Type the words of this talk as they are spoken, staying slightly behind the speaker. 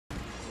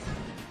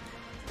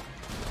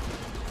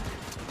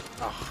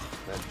Oh,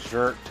 that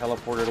jerk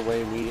teleported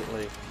away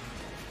immediately.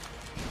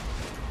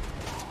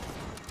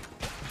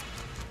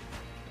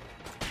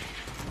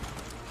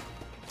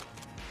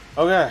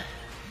 Okay.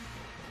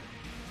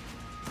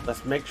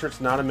 Let's make sure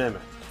it's not a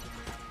mimic.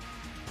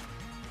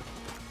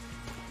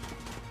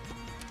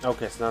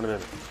 Okay, it's not a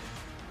mimic.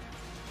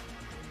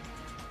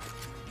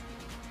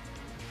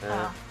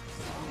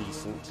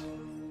 Decent.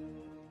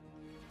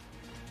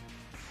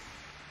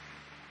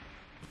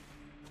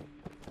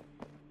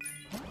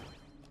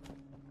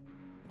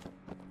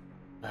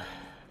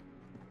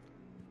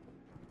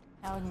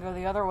 Now we can go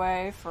the other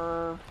way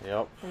for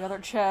the other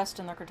chest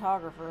and the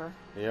cartographer.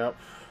 Yep.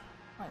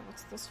 Wait,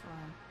 what's this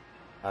room?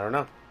 I don't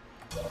know.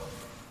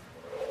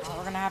 Well,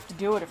 we're gonna have to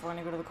do it if we're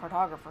gonna go to the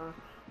cartographer.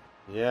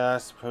 Yeah, I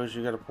suppose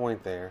you got a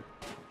point there.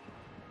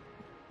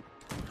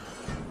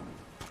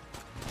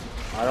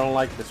 I don't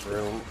like this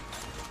room.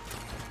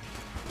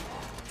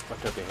 I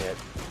took a hit.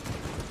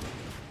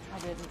 I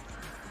didn't.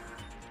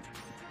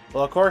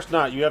 Well, of course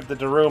not. You have the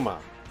Daruma.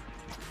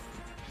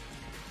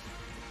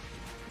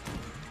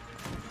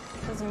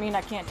 Doesn't mean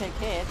I can't take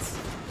hits.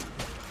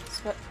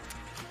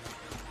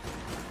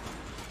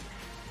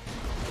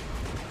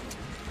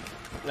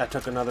 I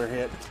took another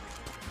hit.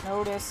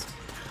 Noticed.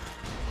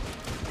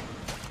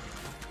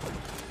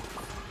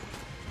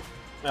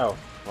 Oh,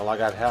 well, I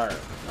got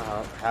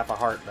half a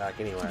heart back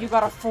anyway. You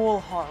got a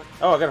full heart.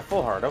 Oh, I got a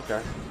full heart.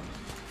 Okay.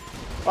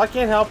 Well, I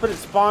can't help it. It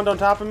spawned on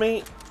top of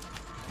me.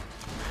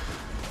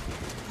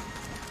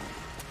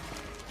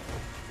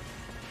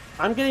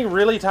 I'm getting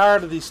really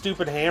tired of these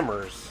stupid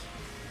hammers.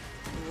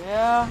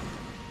 Yeah.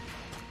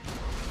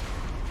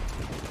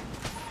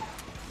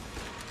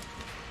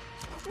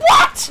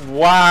 What?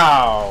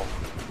 Wow.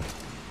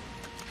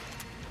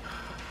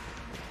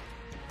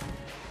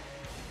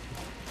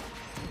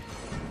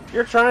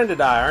 You're trying to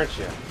die, aren't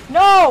you?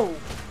 No!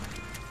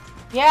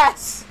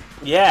 Yes!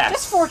 Yes!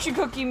 Just fortune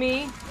cookie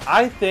me!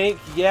 I think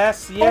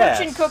yes, yes.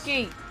 Fortune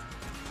cookie!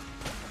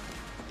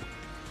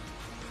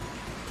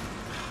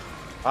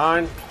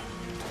 Fine.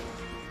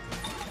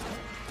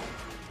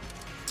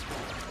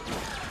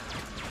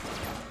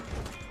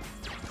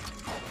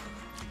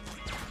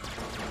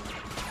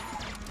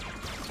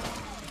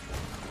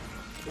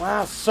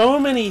 Wow, so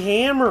many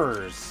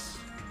hammers!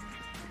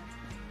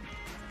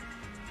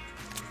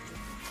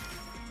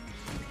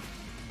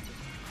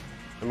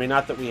 I mean,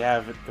 not that we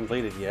have it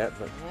completed yet,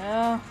 but...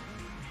 Yeah.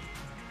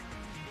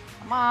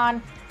 Come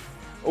on.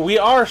 We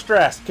are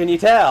stressed, can you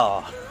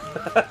tell?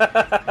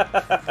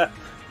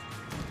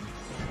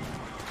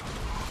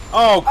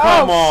 Oh,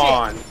 come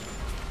on! Shit.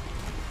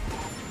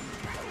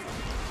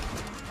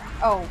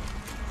 Oh,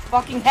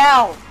 fucking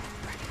hell!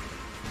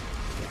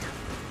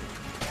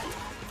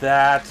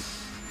 That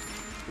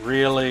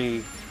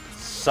really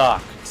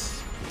sucked.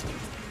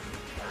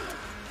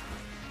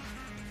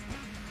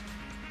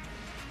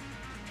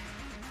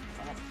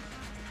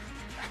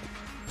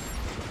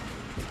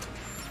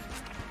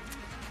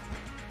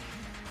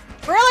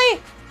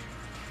 Really?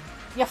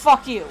 Yeah,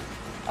 fuck you.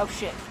 Oh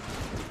shit.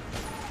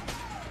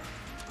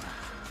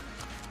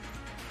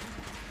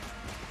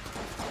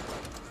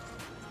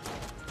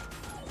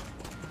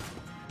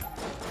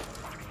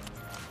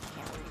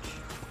 Can't reach.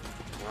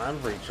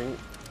 I'm reaching.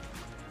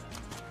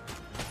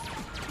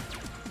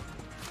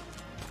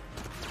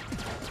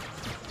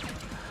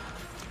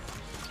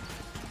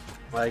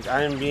 Like,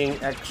 I am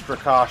being extra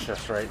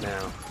cautious right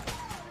now.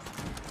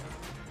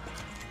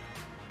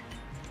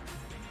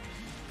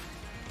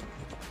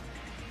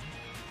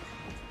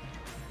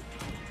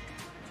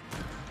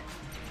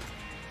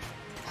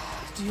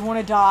 Do you want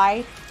to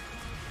die,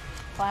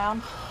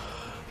 clown?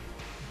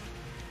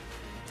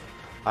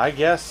 I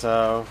guess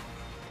so.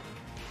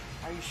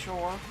 Are you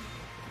sure?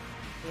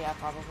 Yeah,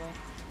 probably.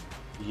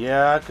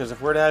 Yeah, because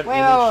if we're to have any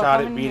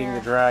shot at beating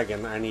the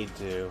dragon, I need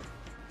to.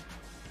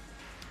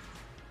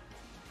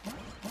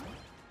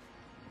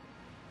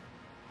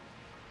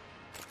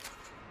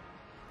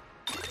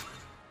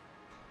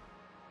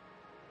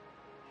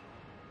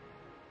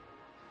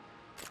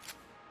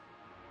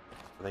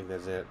 I think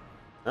that's it.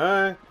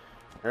 Alright,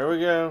 here we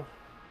go.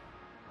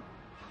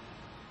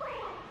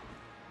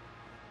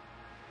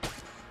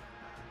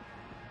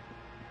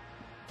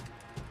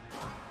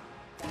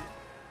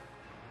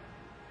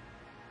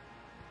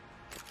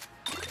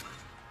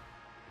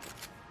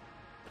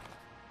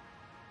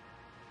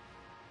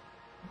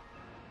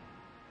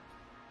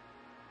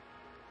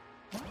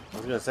 I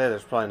was gonna say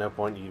there's probably no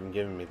point in even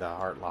giving me the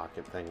heart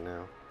locket thing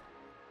now.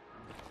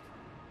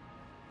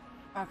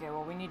 Okay,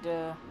 well we need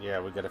to... Yeah,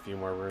 we got a few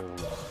more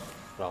rooms.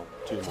 Well,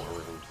 2 more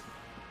rooms.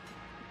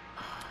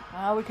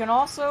 We can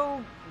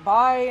also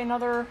buy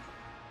another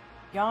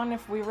gun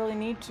if we really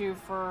need to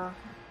for...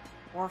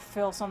 or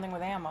fill something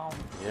with ammo.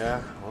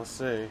 Yeah, we'll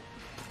see.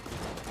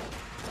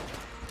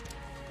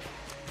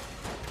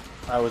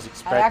 I was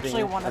expecting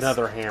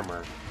another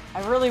hammer.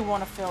 I really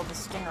want to fill the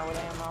stinger with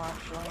ammo,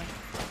 actually.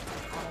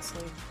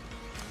 Honestly.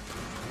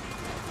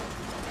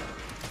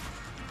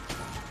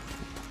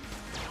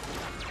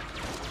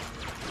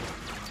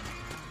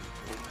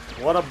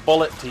 What a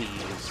bullet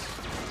tease.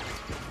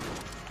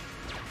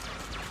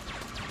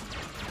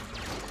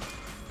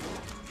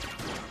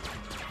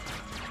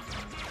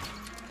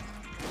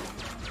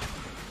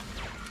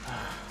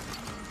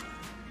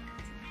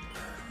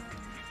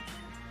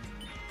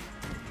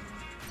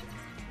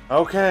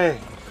 Okay,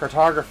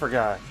 cartographer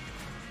guy.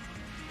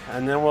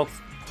 And then we'll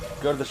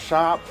go to the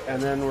shop,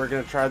 and then we're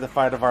going to try the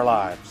fight of our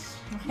lives.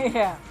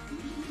 Yeah.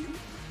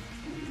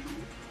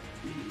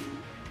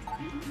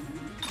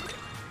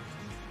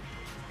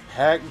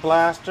 Heck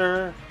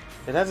Blaster.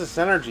 It has a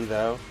synergy,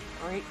 though.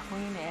 Great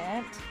Queen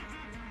Ant.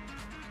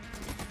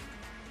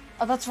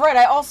 Oh, that's right.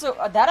 I also...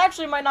 that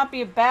actually might not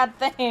be a bad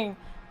thing.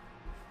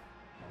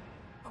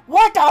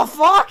 What the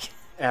fuck?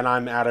 And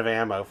I'm out of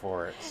ammo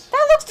for it.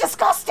 That looks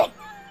disgusting.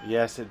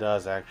 Yes, it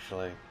does,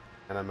 actually.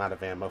 And I'm out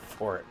of ammo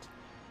for it.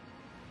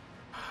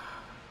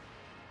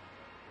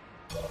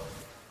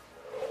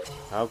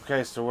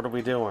 Okay, so what are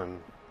we doing?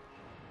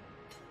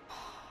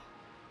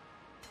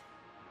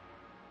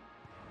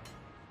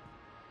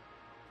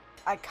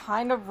 I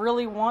kind of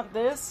really want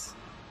this.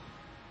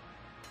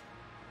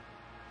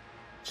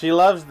 She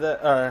loves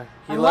the,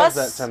 he loves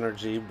that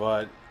synergy,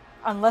 but...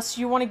 Unless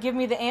you want to give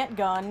me the ant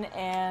gun,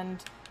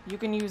 and you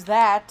can use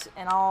that,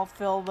 and I'll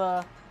fill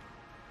the...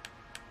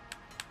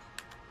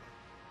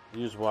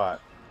 Use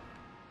what?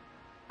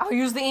 I'll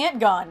use the ant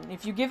gun,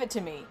 if you give it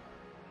to me.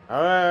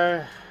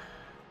 Alright.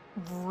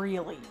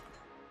 Really?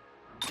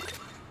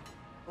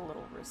 A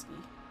little risky.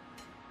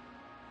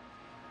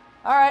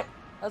 Alright,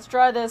 let's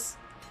try this.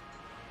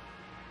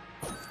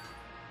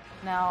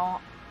 Now,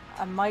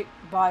 I might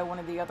buy one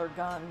of the other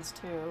guns,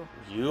 too.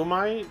 You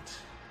might?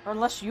 Or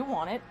unless you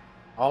want it.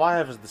 All I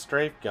have is the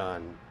strafe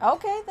gun.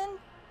 Okay, then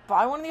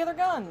buy one of the other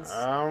guns.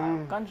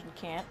 Gungeon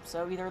can't,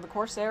 so either the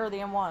Corsair or the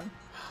M1.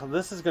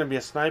 This is going to be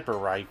a sniper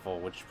rifle,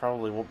 which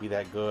probably won't be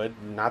that good.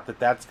 Not that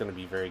that's going to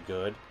be very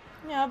good.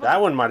 Yeah, but... that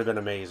one might have been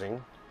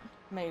amazing.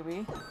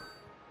 Maybe.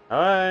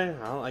 Alright,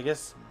 well, I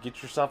guess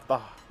get yourself the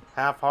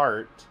half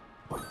heart.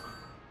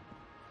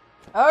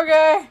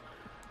 Okay!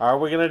 Are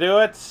we going to do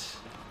it?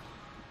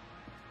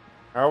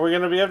 Are we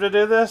going to be able to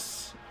do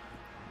this?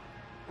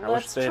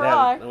 Let's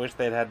try. I wish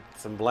they'd had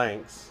some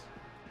blanks.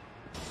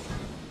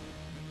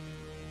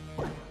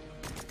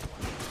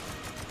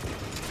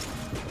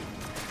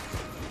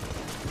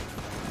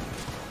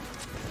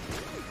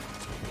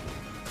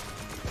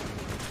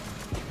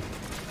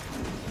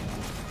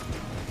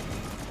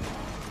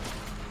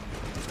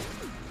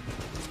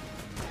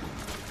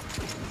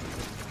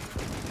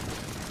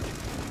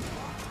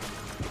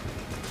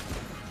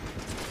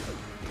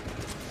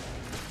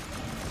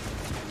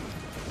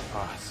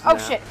 Oh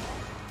shit!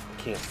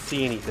 Can't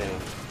see anything.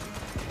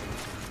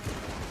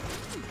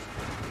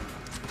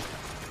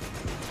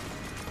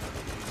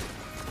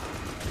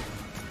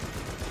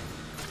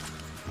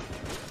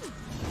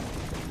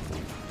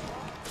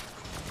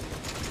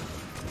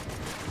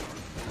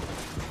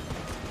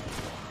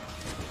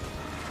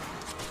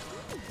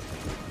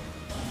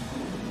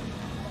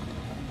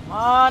 Come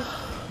on!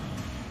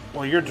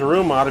 Well, your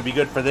Daruma ought to be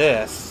good for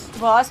this.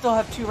 Well, I still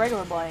have 2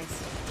 regular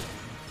blanks.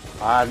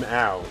 I'm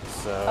out,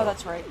 so... Oh,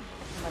 that's right.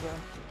 What am I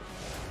doing?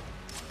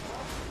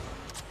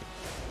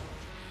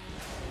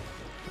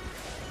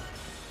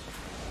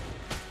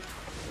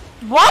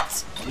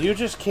 What?! You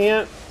just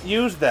can't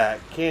use that,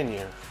 can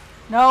you?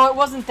 No, it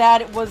wasn't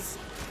that. It was...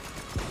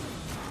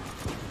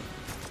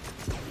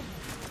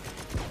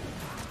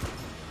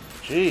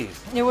 Jeez.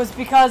 It was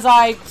because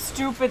I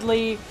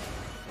stupidly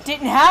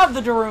didn't have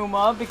the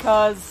Daruma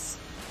because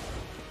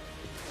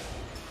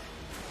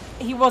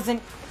he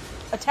wasn't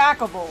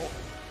attackable.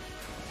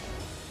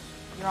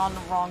 You're on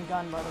the wrong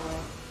gun, by the way.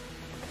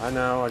 I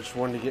know, I just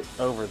wanted to get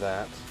over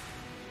that.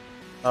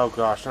 Oh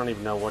gosh, I don't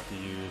even know what to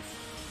use.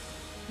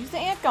 Use the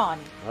ant gun.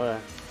 Okay.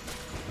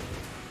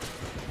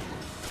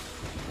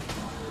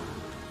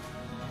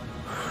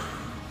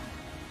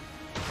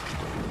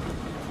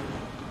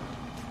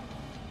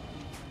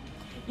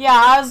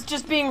 Yeah, I was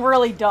just being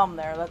really dumb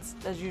there. That's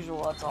as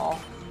usual, that's all.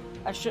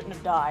 I shouldn't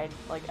have died,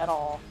 like, at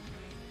all.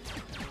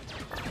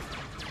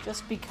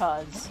 Just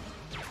because.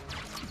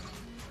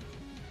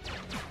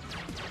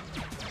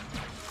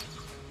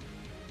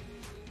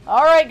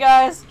 Alright,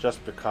 guys.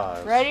 Just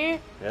because. Ready?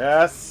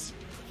 Yes.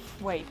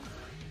 Wait.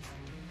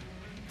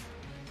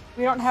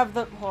 We don't have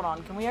the... Hold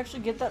on. Can we actually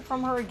get that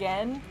from her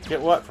again?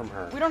 Get what from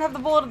her? We don't have the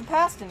bullet of the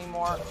past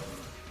anymore.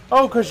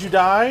 Oh, because you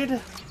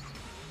died?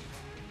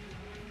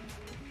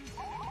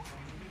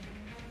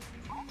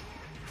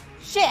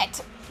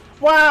 Shit!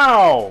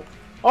 Wow!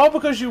 All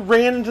because you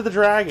ran into the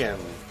dragon.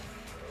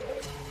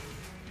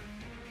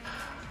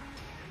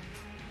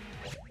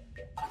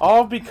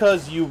 All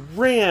because you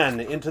ran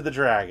into the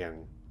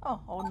dragon. Oh,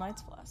 old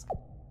Knight's Flask.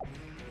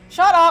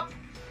 Shut up!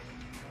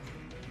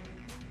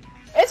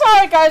 It's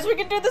alright, guys. We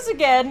can do this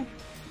again.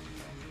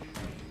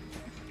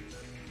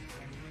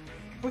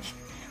 We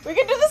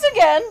can do this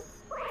again.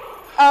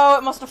 Oh,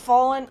 it must have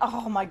fallen.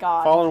 Oh my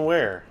god. Fallen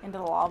where? Into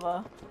the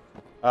lava.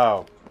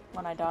 Oh.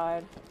 When I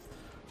died.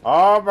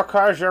 Oh,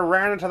 because you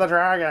ran into the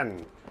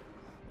dragon.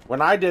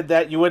 When I did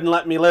that, you wouldn't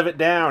let me live it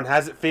down.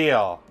 How's it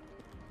feel?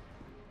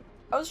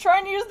 I was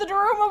trying to use the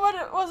Daruma, but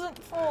it wasn't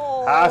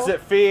full. How's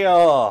it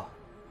feel?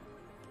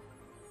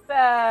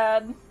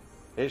 Bad.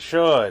 It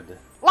should.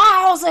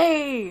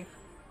 Lousy!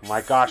 Oh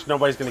my gosh,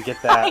 nobody's gonna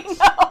get that. I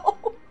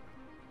know!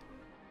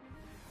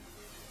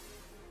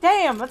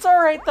 Damn, that's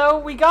alright though.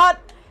 We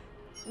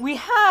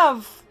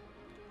have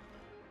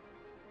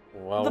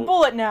Well, the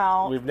bullet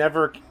now. We've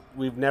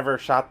never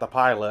shot the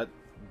pilot,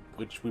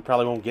 which we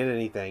probably won't get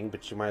anything,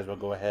 but you might as well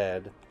go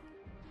ahead.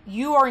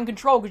 You are in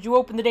control because you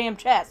opened the damn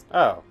chest.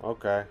 Oh,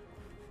 okay.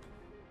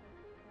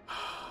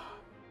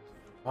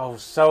 Oh,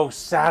 so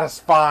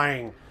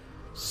satisfying.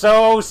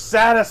 So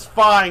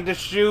satisfying to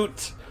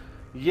shoot.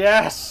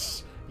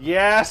 Yes.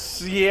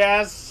 Yes.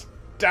 Yes.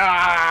 Die.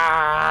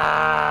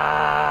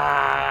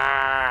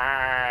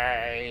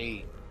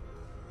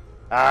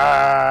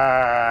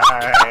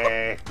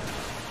 Die.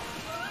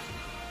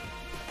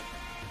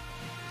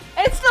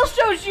 It still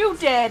shows you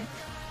dead.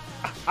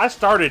 I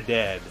started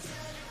dead.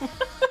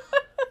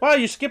 Wow,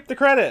 you skipped the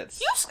credits.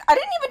 I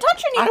didn't even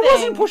touch anything. I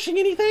wasn't pushing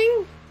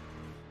anything.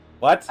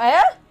 What?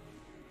 Eh?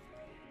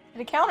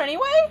 Did it count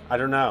anyway? I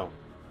don't know.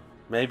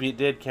 Maybe it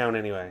did count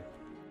anyway.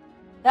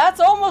 That's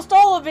almost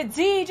all of it,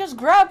 Z. Just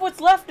grab what's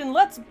left and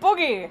let's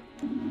boogie.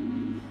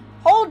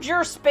 Hold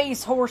your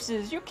space,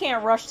 horses. You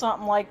can't rush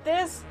something like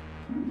this.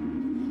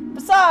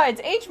 Besides,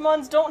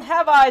 H-Muns don't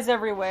have eyes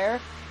everywhere.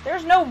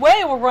 There's no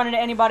way we're running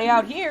anybody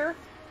out here.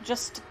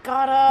 Just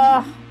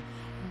gotta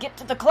get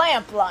to the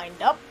clamp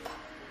lined up.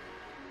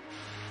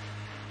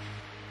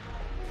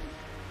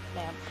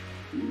 Clamp.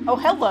 Oh,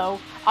 hello.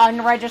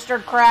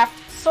 Unregistered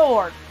craft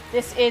sword.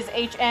 This is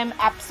HM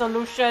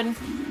Absolution.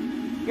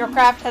 Your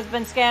craft has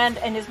been scanned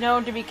and is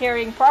known to be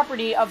carrying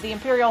property of the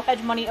Imperial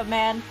Hegemony of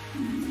Man.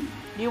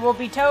 You will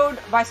be towed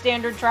by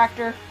standard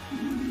tractor.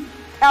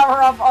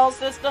 Power off all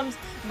systems,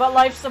 but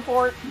life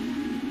support.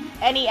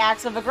 Any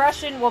acts of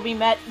aggression will be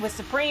met with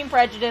supreme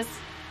prejudice.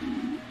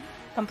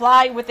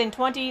 Comply within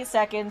 20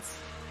 seconds.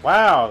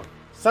 Wow.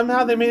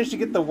 Somehow they managed to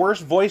get the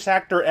worst voice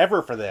actor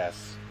ever for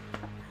this.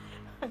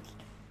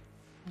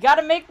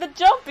 Gotta make the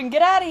jump and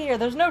get out of here.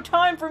 There's no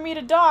time for me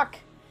to dock.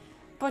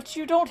 But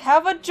you don't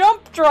have a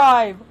jump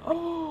drive.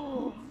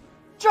 Oh,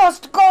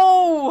 just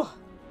go.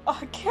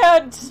 I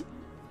can't.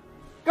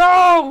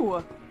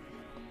 Go.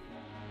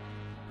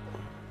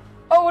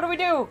 Oh, what do we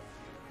do?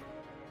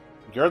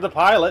 You're the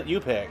pilot. You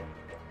pick.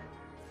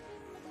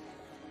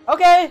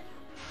 Okay.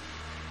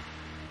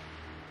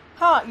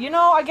 Huh, you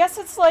know, I guess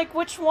it's like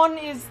which one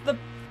is the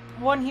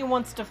one he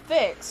wants to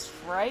fix,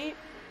 right?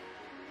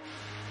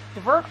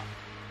 Divert?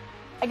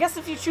 I guess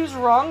if you choose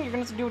wrong, you're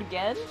gonna have to do it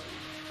again?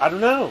 I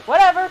don't know.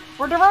 Whatever!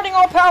 We're diverting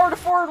all power to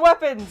forward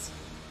weapons!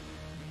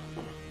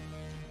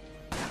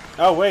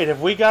 Oh, wait,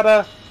 have we got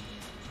a...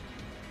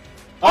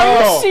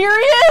 Are you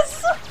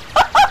serious?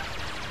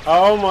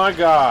 Oh my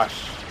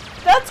gosh.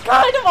 That's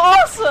kind of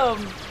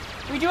awesome!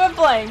 We do have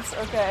blanks,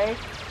 okay.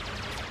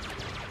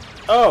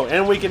 Oh,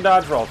 and we can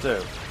dodge roll,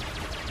 too.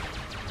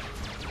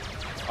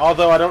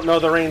 Although I don't know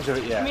the range of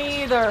it yet.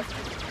 Me either.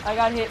 I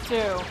got hit,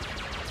 too.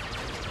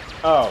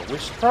 Oh, we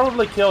should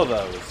probably kill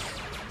those.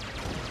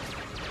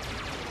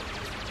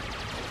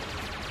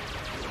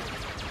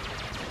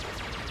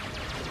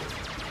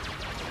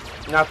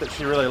 Not that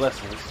she really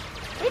listens.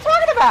 What are you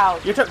talking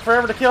about? You took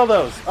forever to kill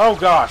those. Oh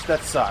gosh,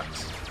 that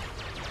sucks.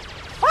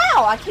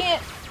 Wow, I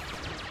can't...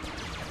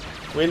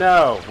 We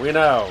know, we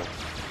know.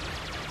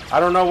 I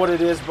don't know what it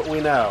is, but we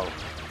know.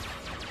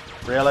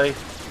 Really?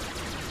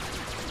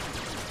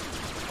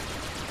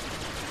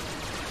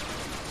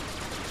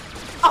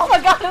 Oh my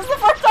god, this is the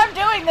first time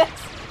doing this!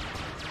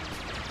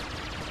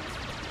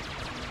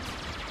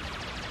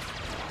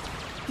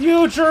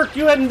 You jerk,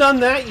 you hadn't done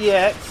that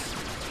yet.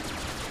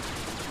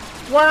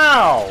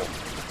 Wow.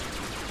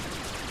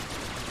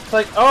 It's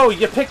like, oh,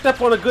 you picked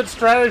up on a good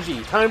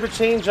strategy. Time to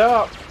change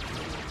up.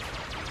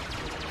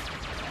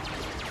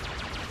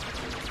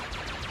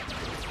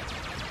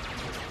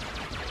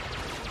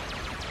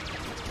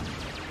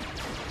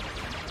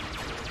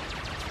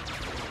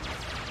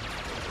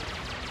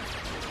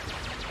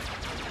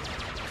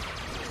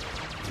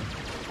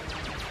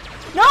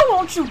 No,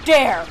 won't you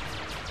dare!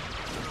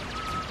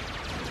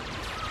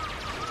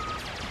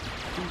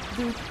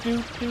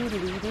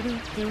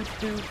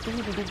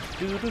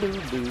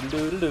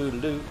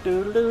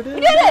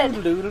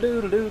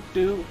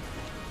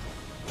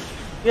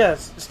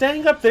 Yes,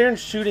 standing up there and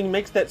shooting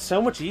makes that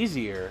so much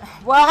easier.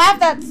 Well, have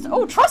that...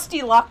 Oh,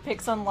 trusty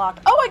lockpicks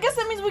unlocked. Oh, I guess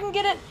that means we can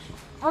get it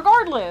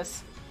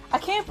regardless. I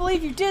can't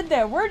believe you did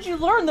that. Where'd you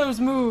learn those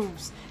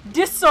moves?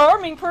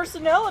 Disarming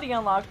personality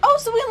unlocked. Oh,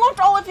 so we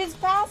unlocked all of his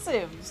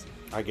passives.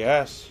 I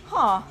guess.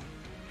 Huh.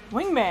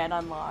 Wingman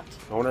unlocked.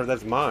 I wonder if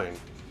that's mine.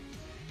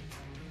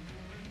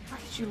 Where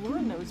did you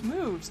learn those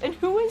moves? And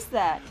who is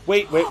that?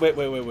 Wait. Where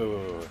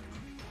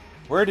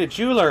did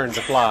you learn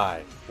to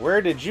fly?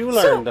 Where did you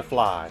learn to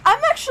fly?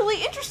 I'm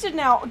actually interested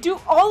now. Do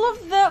all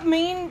of the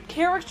main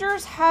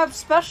characters have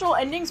special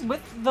endings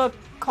with the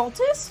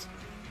cultist?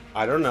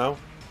 I don't know.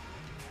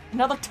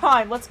 Another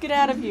time. Let's get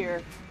out of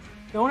here.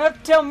 Don't have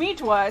to tell me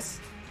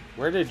twice.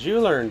 Where did you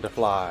learn to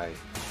fly?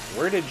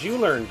 Where did you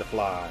learn to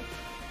fly?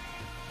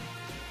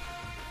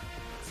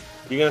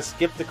 You gonna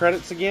skip the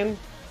credits again?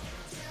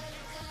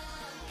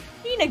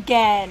 Mean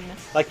again.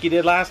 Like you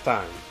did last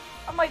time.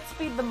 I might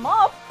speed them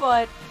up,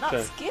 but not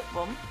Okay. skip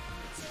them.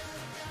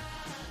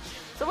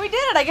 So we did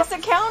it. I guess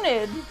it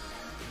counted.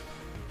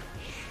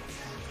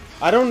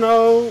 I don't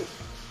know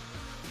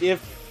if...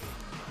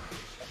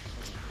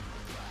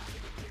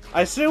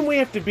 I assume we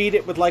have to beat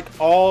it with, like,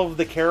 all of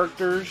the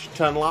characters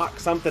to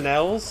unlock something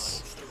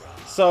else.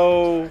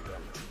 So,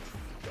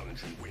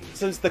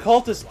 since the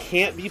cultist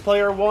can't be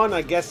player 1,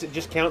 I guess it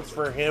just counts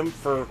for him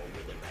for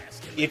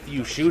if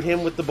you shoot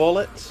him with the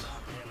bullet.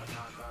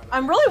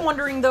 I'm really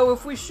wondering, though,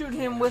 if we shoot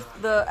him with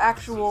the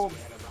actual,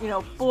 you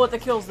know, bullet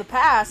that kills the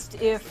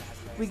past, if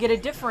we get a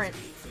different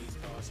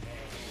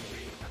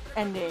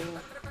ending.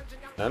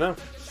 I don't know.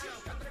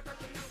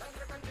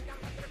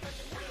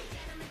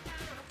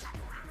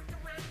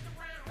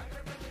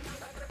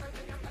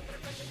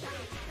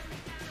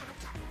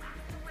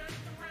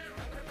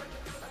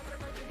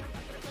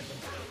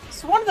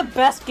 It's one of the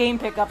best game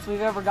pickups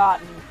we've ever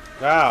gotten.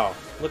 Wow,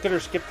 look at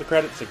her skip the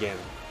credits again.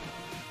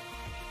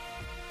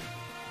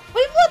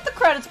 We've let the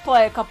credits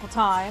play a couple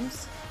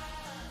times.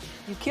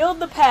 You killed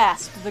the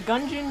past. The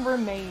Gungeon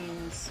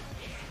remains.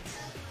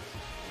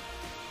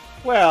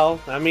 Well,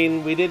 I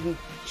mean, we didn't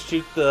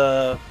shoot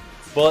the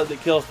bullet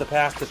that kills the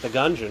past at the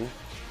Gungeon.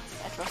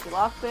 I trust the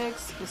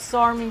lockpicks.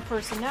 Disarming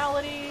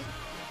personality.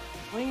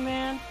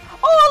 Wingman.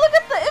 Oh,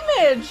 look at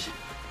the image!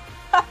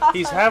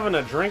 He's having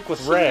a drink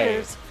with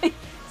Ray. He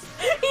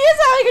is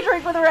having a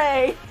drink with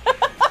Ray!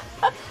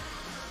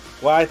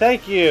 Why,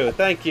 thank you,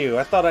 thank you.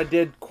 I thought I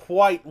did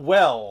quite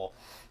well.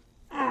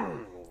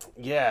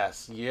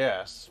 Yes,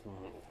 yes.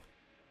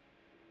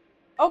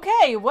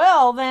 Okay,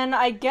 well, then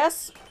I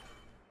guess...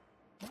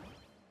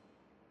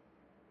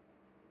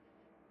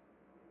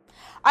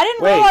 I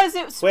didn't realize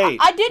it was...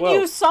 I did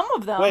use some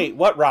of them. Wait,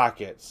 what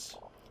rockets?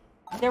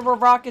 There were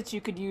rockets you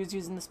could use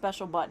using the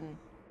special button.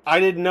 I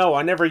didn't know.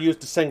 I never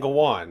used a single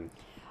one.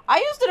 I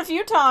used it a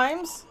few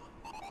times.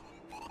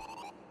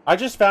 I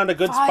just found a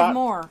good spot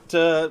more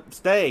to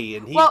stay,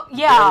 and he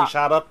barely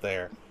shot up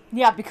there.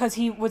 Yeah, because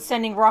he was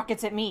sending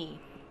rockets at me.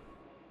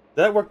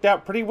 That worked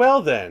out pretty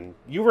well, then.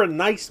 You were a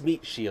nice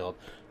meat shield.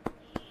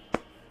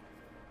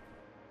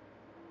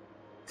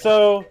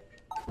 So,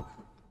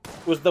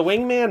 was the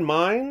wingman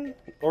mine,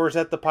 or is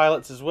that the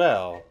pilot's as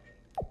well?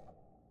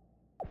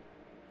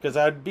 Because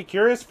I'd be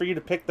curious for you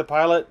to pick the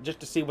pilot just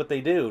to see what they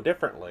do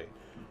differently.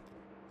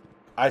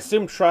 I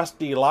assume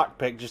trusty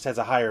lockpick just has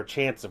a higher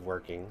chance of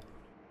working.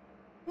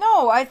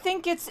 No, I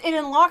think it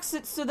unlocks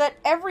it so that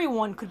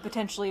everyone could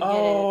potentially get it.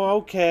 Oh,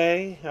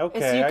 okay, okay.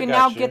 So you can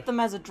now get them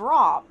as a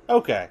drop.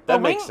 Okay,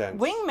 that makes sense.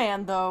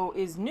 Wingman, though,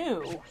 is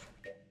new.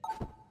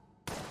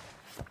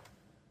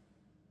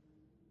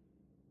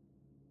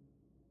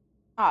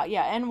 Ah,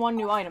 yeah, and one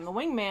new item. The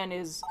Wingman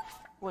is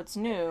what's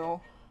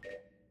new.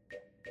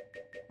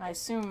 I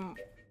assume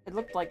it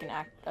looked like an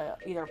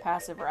either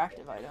passive or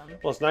active item.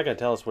 Well, it's not going to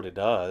tell us what it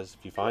does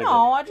if you find it.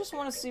 No, I just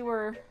want to see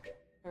where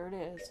it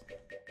is.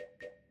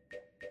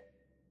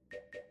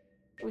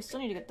 We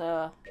still need to get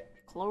the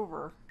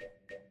clover.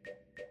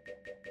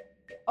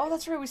 Oh,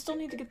 that's right. We still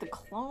need to get the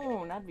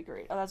clone. That'd be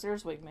great. Oh,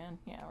 there's Wigman.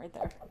 Yeah, right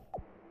there.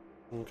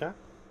 Okay.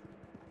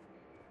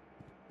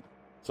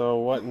 So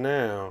what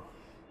now?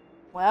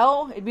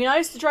 Well, it'd be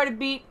nice to try to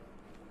beat...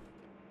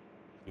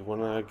 You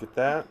want to get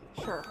that?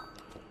 Sure.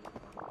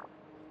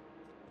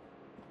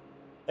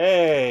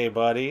 Hey,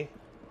 buddy.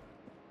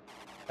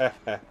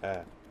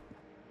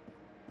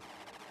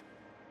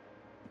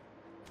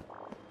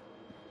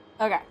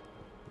 Okay.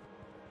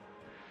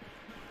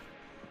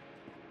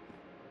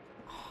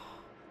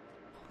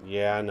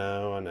 Yeah, I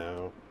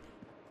know.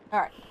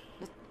 Alright.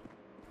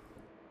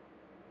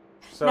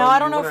 So now, I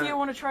don't know if you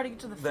want to try to get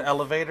to the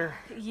elevator?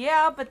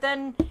 Yeah, but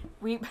then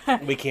we...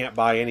 we can't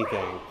buy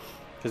anything.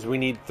 Because we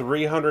need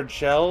 300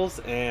 shells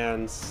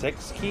and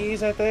 6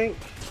 keys, I think?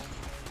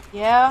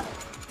 Yeah.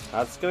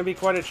 That's going to be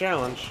quite a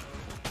challenge.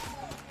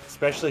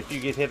 Especially if you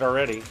get hit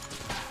already.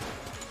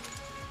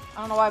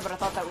 I don't know why, but I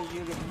thought that was you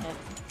getting hit.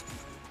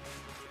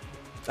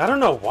 I don't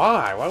know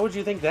why. Why would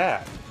you think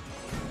that?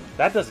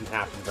 That doesn't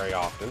happen very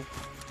often.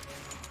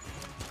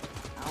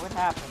 Oh, it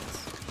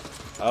happens.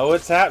 Oh,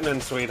 it's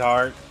happening,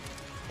 sweetheart.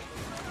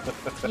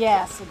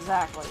 Yes,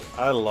 exactly.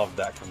 I love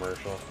that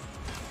commercial.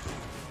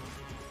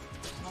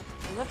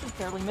 That just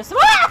barely missed him.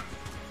 Ah!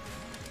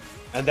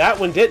 And that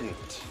one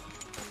didn't.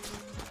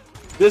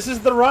 This is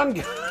the run,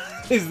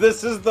 guys.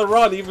 This is the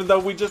run. Even though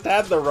we just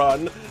had the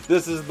run,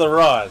 this is the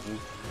run.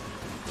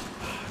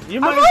 You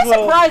might I'm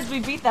really surprised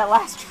we beat that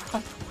last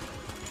run.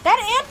 That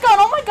ant gun,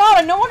 oh my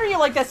god, no wonder you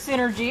like that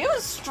synergy. It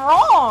was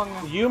strong.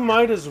 You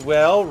might as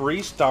well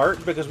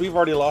restart because we've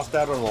already lost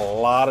out on a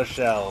lot of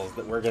shells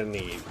that we're going to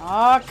need.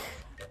 Fuck.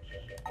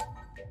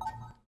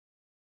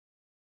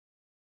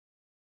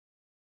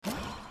 Shut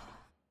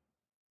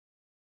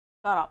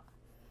up.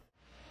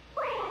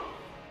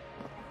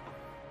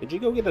 Did you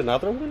go get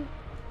another one?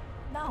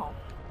 No.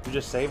 You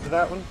just saved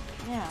that one?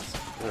 Yes.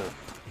 Oh.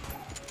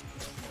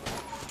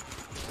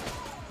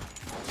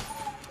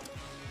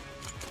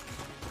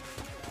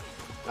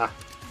 Ah.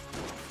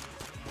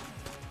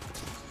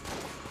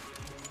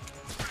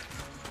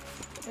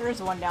 There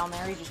is one down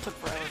there. He just took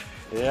forever.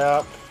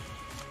 Yep.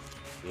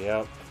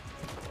 Yep.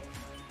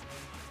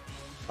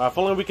 If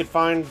only we could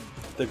find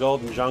the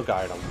golden junk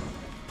item.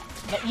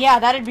 Yeah,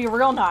 that'd be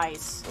real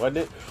nice.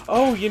 Wouldn't it?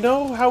 Oh, you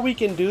know how we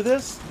can do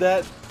this?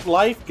 That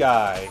life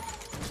guy.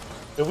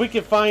 If we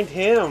could find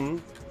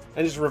him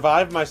and just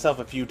revive myself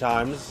a few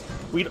times,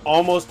 we'd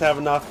almost have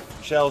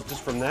enough shells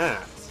just from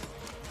that.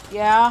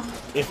 Yeah.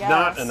 If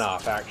not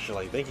enough,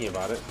 actually, thinking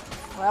about it.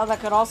 Well, that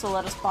could also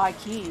let us buy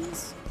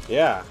keys.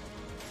 Yeah.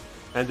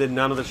 And then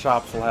none of the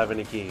shops will have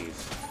any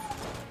keys.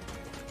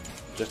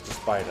 Just to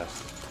spite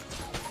us.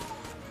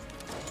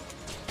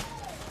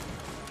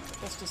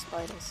 Just to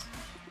spite us.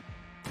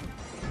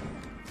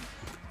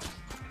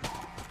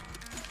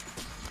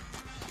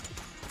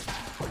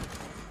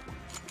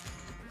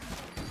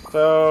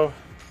 So,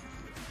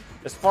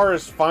 as far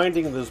as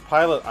finding those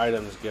pilot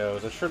items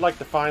goes, I'd sure like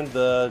to find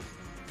the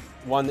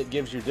one that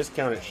gives you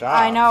discounted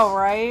shops. I know,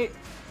 right?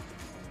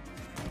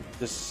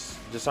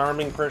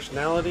 Disarming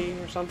personality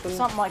or something?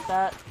 Something like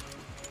that.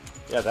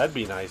 Yeah, that'd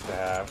be nice to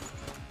have.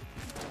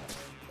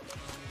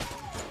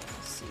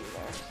 Let's see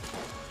there.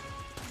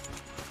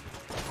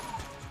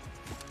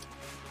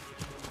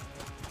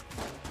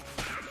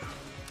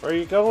 Where are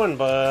you going,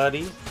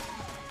 buddy?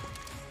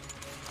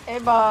 Hey,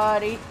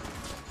 buddy.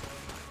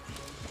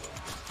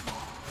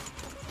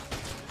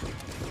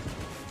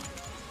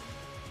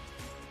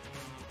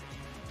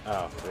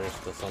 Oh, there's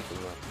still something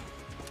left.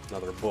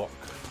 Another book.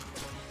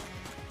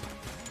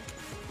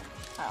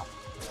 Oh.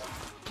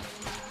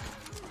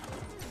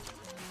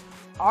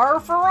 R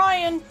for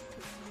Ryan.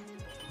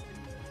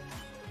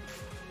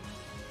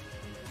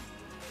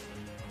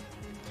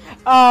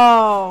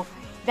 Oh,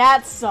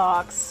 that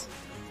sucks.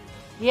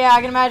 Yeah,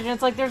 I can imagine.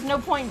 It's like there's no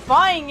point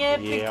buying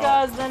it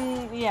because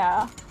then,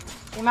 yeah,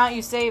 the amount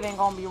you save ain't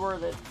gonna be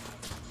worth it.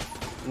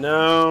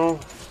 No.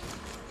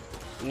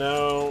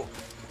 No.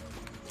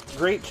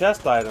 Great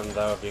chest item,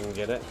 though, if you can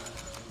get it.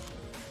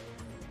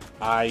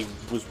 I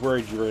was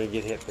worried you were going to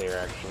get hit there,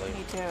 actually.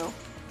 Me too.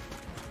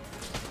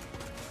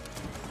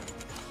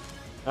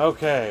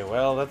 Okay,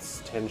 well,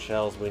 that's 10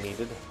 shells we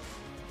needed.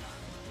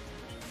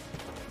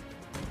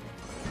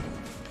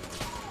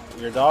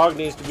 Your dog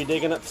needs to be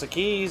digging up some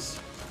keys.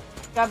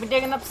 Gotta be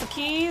digging up some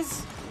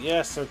keys.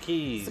 Yes, some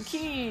keys. Some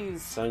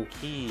keys. Some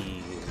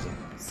keys.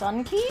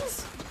 Sun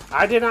keys?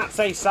 I did not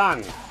say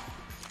sun.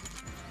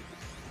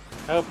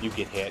 I hope you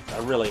get hit. I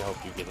really hope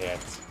you get hit.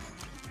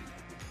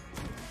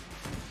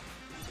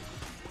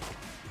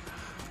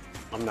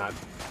 I'm not...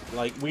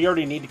 Like, we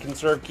already need to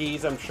conserve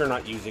keys. I'm sure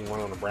not using one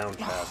on a brown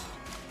chest.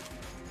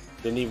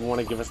 Didn't even want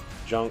to give us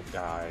junk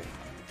guy.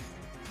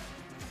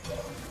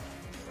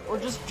 Or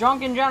just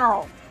junk in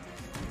general.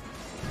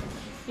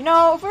 You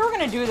know, if we were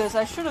gonna do this,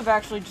 I should have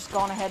actually just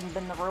gone ahead and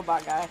been the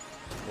robot guy.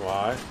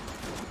 Why?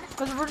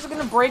 Because if we're just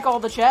gonna break all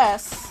the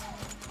chests,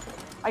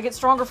 I get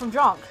stronger from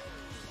junk.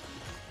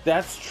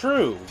 That's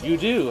true. You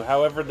do.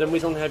 However, then we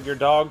don't have your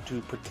dog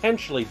to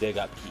potentially dig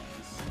up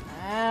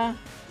keys.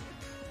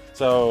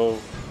 So,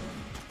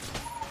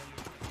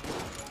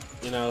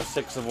 you know,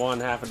 6 of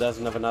one, half a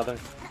dozen of another.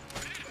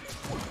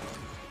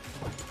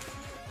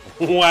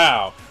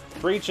 Wow.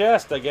 Free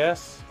chest, I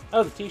guess.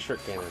 Oh, the t-shirt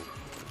cannon.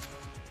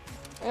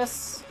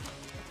 Yes.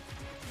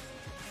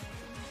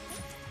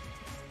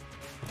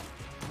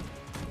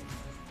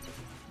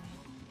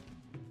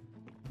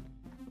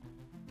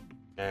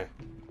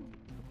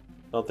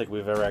 Don't think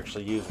we've ever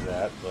actually used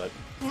that, but...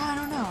 Yeah, I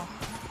don't know.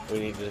 We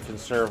need to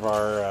conserve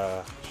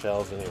our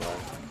shells anyway.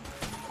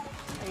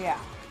 Yeah.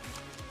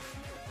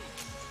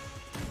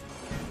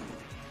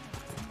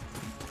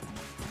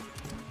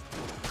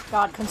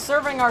 God,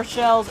 conserving our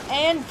shells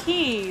and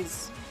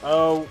keys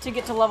Oh. to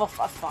get to level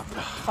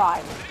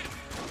 5.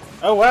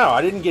 Oh, wow.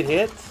 I didn't get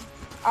hit?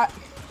 How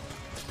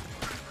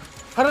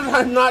did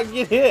I not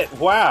get hit?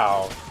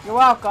 Wow. You're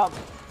welcome.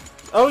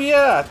 Oh,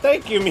 yeah.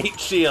 Thank you, Meat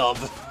Shield.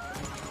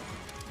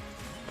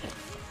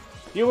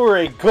 You were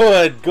a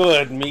good,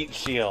 good Meat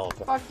Shield.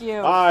 Fuck you.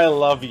 I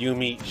love you,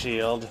 Meat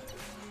Shield.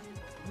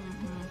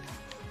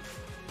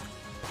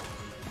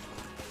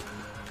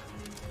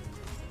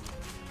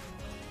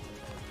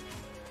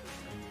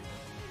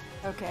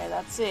 Okay,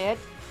 that's it.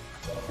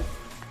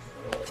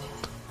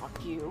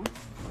 Fuck you.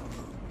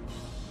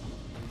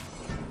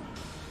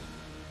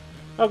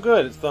 Oh,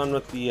 good. It's done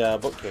with the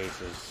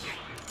bookcases.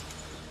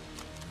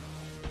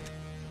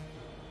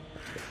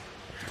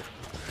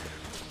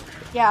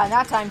 Yeah, and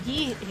that time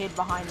he hid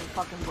behind the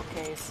fucking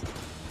bookcase.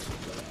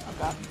 Oh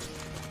god.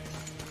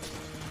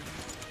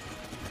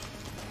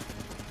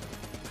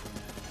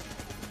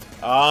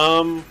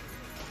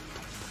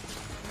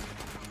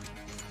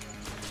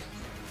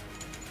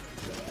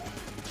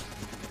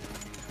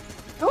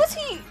 Who is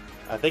he?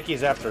 I think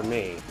he's after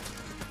me.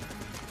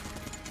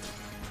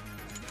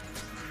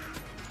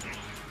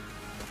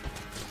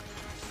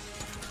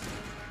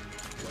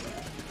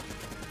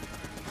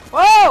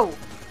 Whoa!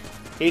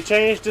 He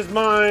changed his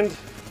mind.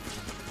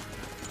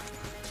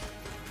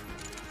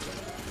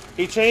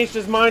 He changed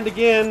his mind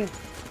again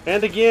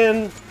and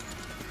again.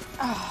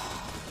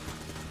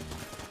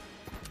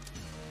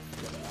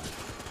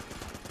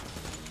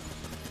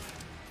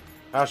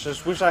 I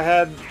just wish I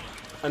had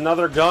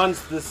another gun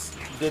so this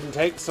didn't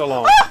take so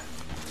long. Ah!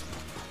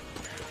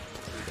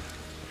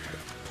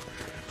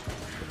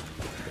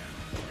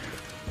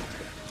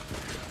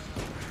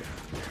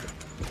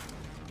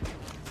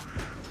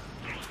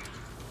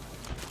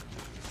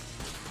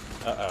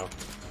 Uh-oh.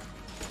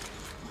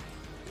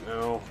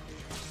 No.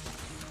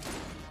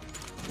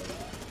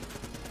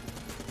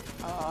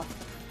 Oh!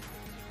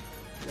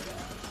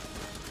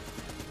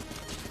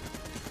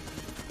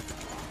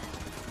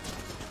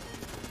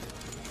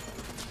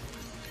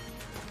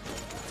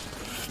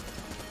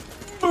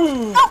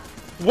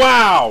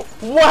 Wow!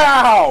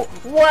 Wow!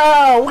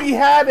 Wow! We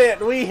had it!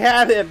 We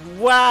had it!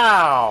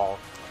 Wow!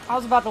 I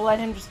was about to let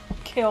him just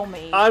kill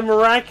me. I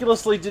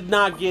miraculously did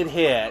not get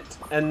hit,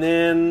 and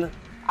then...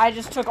 I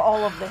just took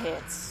all of the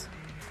hits.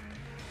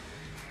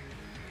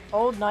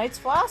 Old Knight's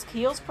Flask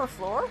heals per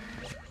floor?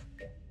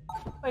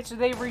 Wait, so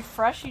they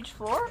refresh each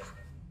floor?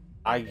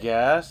 I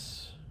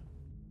guess.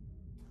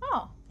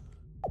 Oh.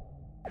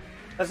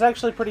 That's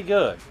actually pretty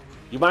good.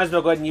 You might as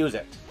well go ahead and use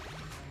it.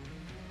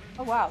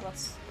 Oh wow,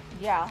 that's...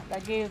 yeah,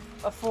 that gave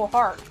a full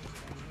heart.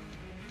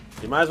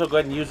 You might as well go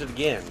ahead and use it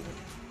again.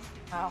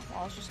 Oh, well,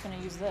 I was just gonna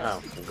use this.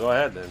 Oh, go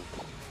ahead then.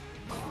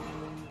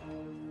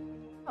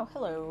 Oh,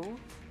 hello.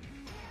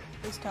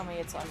 Please tell me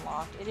it's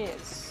unlocked. It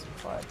is,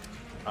 but...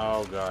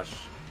 Oh gosh.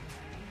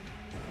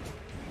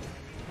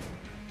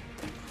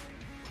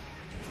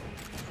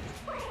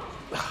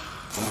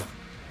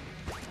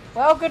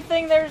 Well, good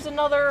thing there's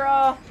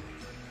another,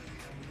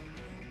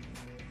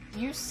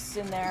 use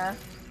in there.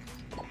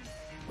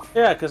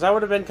 Yeah, because I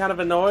would have been kind of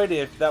annoyed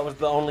if that was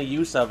the only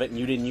use of it and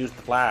you didn't use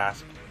the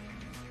flask.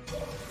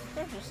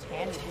 They're just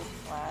handed you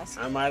the flask.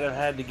 I might have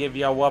had to give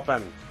you a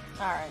whooping.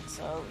 Alright,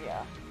 so,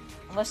 yeah.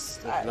 Unless...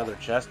 There's another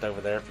chest over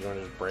there if you want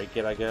to just break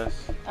it, I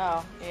guess.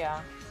 Oh,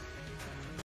 yeah.